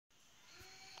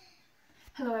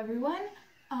Hello everyone,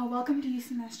 welcome to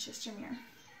UCMS Chestermere.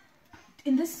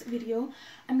 In this video,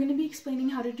 I'm going to be explaining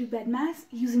how to do Bedmas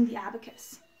using the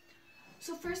abacus.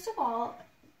 So first of all,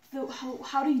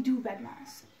 how do you do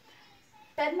Bedmas?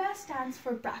 Bedmas stands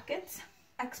for brackets,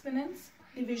 exponents,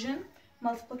 division,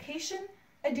 multiplication,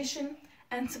 addition,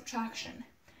 and subtraction.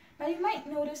 Now you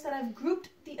might notice that I've grouped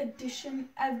the addition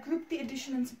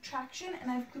and subtraction, and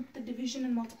I've grouped the division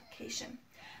and multiplication.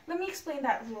 Let me explain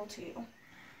that rule to you.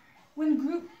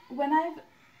 When I've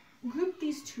grouped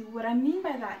these two, what I mean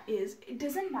by that is it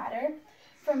doesn't matter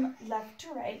from left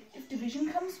to right if division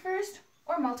comes first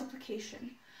or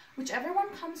multiplication. Whichever one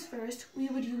comes first, we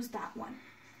would use that one.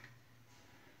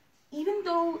 Even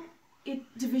though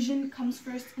division comes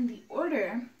first in the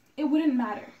order, it wouldn't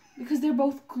matter because they're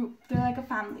both grouped. They're like a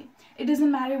family. It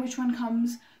doesn't matter which one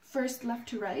comes first left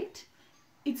to right.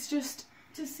 It's just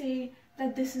to say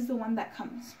that this is the one that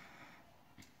comes.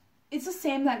 It's the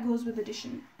same that goes with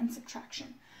addition and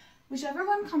subtraction. Whichever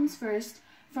one comes first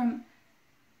from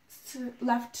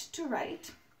left to right,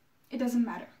 it doesn't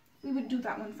matter. We would do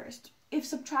that one first. If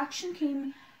subtraction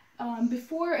came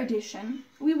before addition,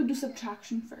 we would do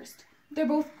subtraction first. They're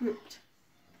both grouped.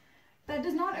 That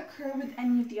does not occur with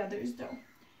any of the others though.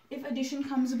 If addition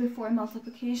comes before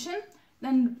multiplication,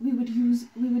 then we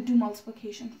would do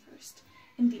multiplication first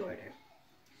in the order.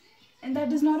 And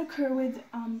that does not occur with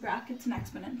brackets and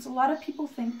exponents. A lot of people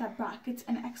think that brackets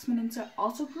and exponents are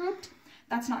also grouped.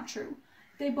 That's not true.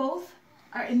 They both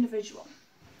are individual.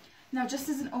 Now, just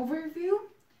as an overview,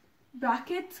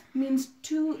 bracket means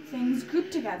two things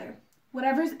grouped together.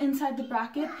 Whatever's inside the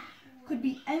bracket could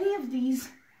be any of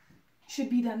these, should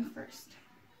be done first.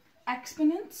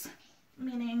 Exponents,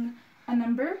 meaning a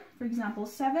number, for example,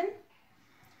 7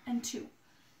 and 2.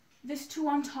 This 2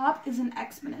 on top is an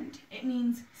exponent. It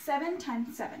means 7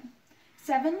 times 7.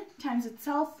 7 times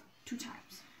itself 2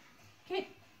 times. Okay?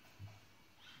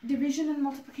 Division and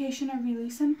multiplication are really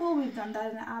simple. We've done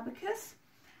that in the abacus.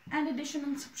 And addition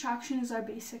and subtraction is our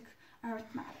basic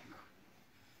arithmetic.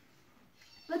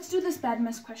 Let's do this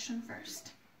Bedmas question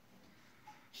first.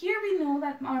 Here we know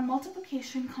that our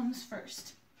multiplication comes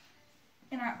first.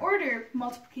 In our order,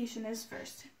 multiplication is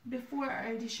first, before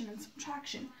our addition and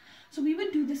subtraction. So we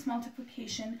would do this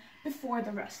multiplication before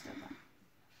the rest of them.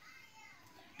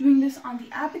 Doing this on the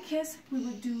abacus, we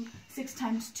would do 6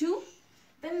 times 2,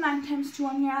 then 9 times 2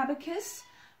 on your abacus,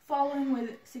 following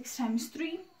with 6 times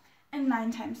 3 and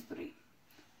 9 times 3.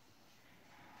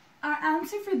 Our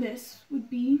answer for this would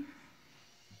be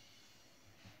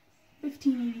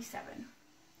 1587.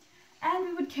 And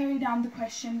we would carry down the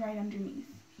question right underneath.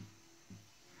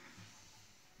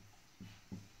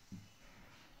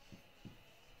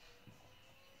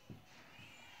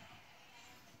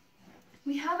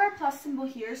 We have our plus symbol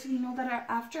here, so we know that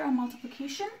after our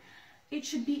multiplication, it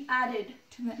should be added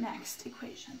to the next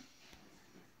equation.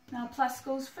 Now plus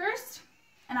goes first,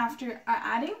 and after our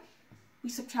adding, we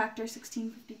subtract our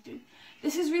 1653.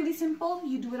 This is really simple.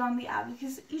 You do it on the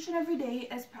abacus each and every day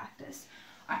as practice.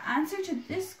 Our answer to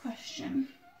this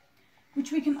question,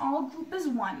 which we can all group as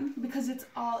one because it's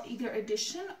all either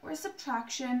addition or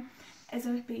subtraction as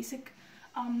our basic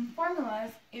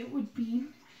formulas, it would be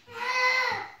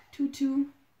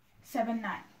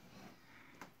 2279.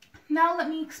 Now let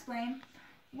me explain.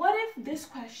 What if this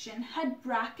question had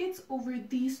brackets over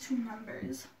these two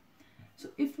numbers? So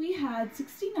if we had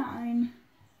 69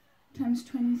 times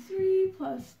 23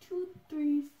 plus 2,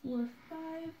 3, 4,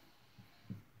 5,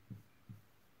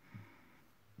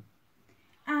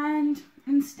 and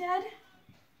instead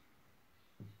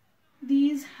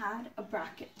these had a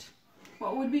bracket,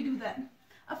 what would we do then?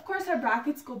 Of course our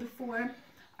brackets go before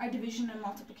our division and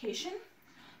multiplication.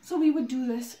 So we would do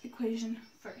this equation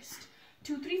first.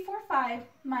 2345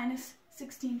 minus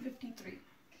 1653.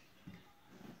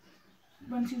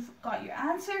 Once you've got your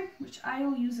answer, which I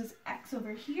will use as x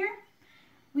over here,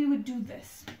 we would do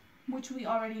this, which we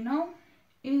already know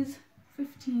is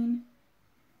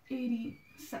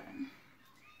 1587.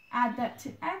 Add that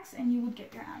to x and you would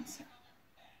get your answer.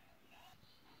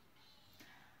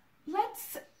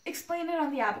 Let's explain it on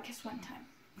the abacus one time.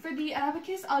 For the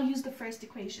abacus, I'll use the first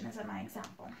equation as my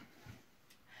example.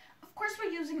 Of course,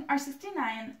 we're using our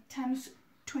 69 times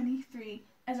 23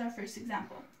 as our first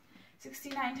example.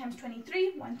 69 times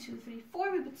 23, 1, 2, 3,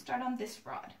 4, we would start on this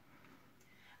rod.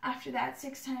 After that,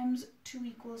 6 times 2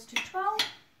 equals to 12,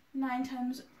 9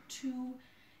 times 2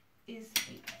 is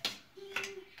 18,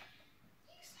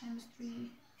 6 times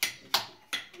 3 is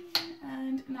 16,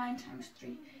 and 9 times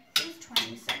 3 is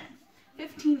 27.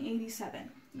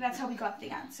 1587. That's how we got the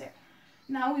answer.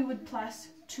 Now we would plus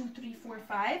 2, 3, 4,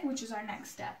 5, which is our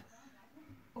next step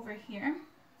over here,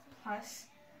 plus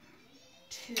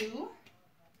 2,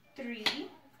 3,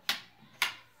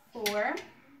 4,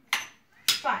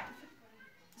 5.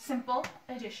 Simple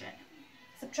addition.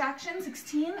 Subtraction,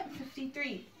 16,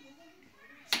 53.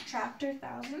 Subtractor,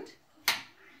 1,000,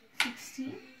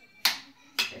 16,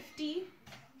 53.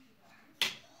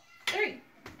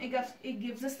 It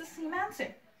gives us the same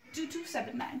answer,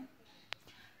 2279.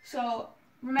 So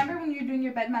remember, when you're doing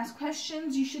your Bedmas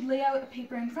questions, you should lay out a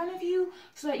paper in front of you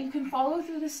so that you can follow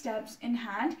through the steps in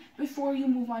hand before you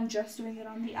move on just doing it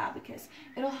on the abacus.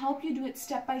 It'll help you do it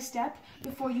step by step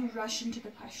before you rush into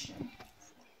the question.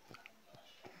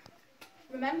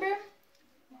 Remember,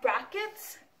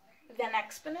 brackets, then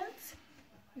exponents,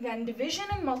 then division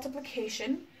and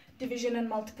multiplication. Division and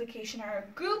multiplication are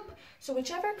a group, so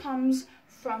whichever comes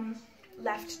from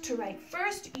left to right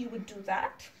first, you would do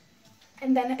that.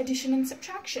 And then addition and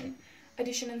subtraction.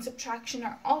 Addition and subtraction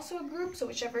are also a group, so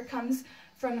whichever comes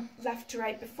from left to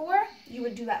right before, you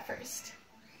would do that first.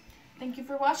 Thank you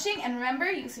for watching, and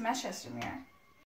remember, you see my Chester mirror.